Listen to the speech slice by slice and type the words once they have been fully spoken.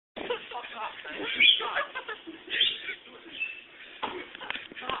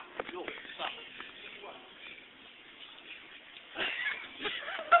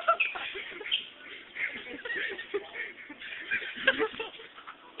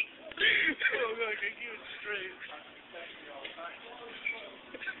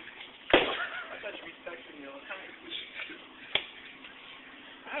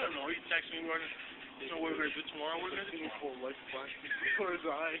I don't know. He texted me, so what we're going to do tomorrow? We're going to do full life flash before his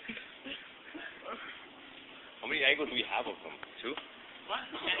eye. How many angles do we have of them? 2? What?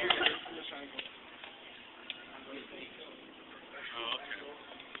 Oh, okay.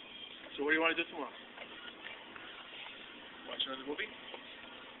 So what do you want to do tomorrow? Watch another movie?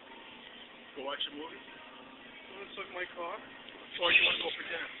 Go watch a movie? You want to suck my car? Or you want to go for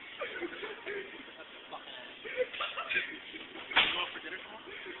dinner? You go for dinner tomorrow?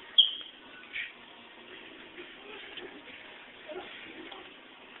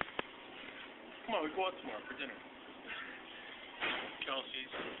 Come on, we go out tomorrow for dinner.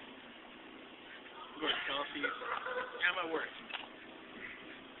 Kelsey's. We go to Kelsey's. Yeah, I'm at work.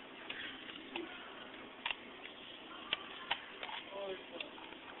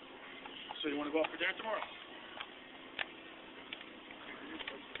 So you want to go out for dinner tomorrow?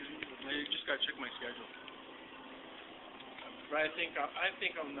 I just gotta check my schedule. But I think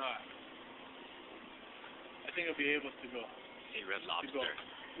I'm not. I think I'll be able to go. Hey, Red Lobster.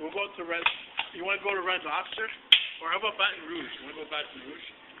 We'll go to Red. You want to go to Red Lobster? Or how about Baton Rouge? You want to go to Baton Rouge?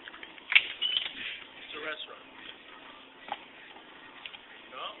 It's a restaurant.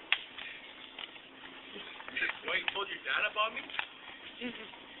 No? What, you told your dad about me?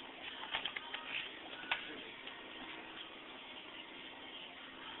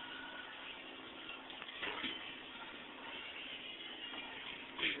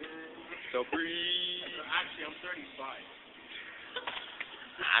 So breathe. Actually, I'm 35.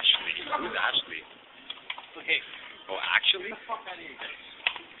 Ashley. Who's Ashley? Okay. Oh, actually? Get the fuck out of here, guys.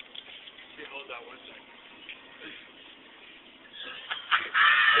 Okay, hold on one second.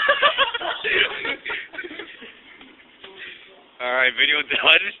 Alright, video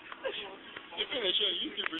done. You're gonna show YouTube.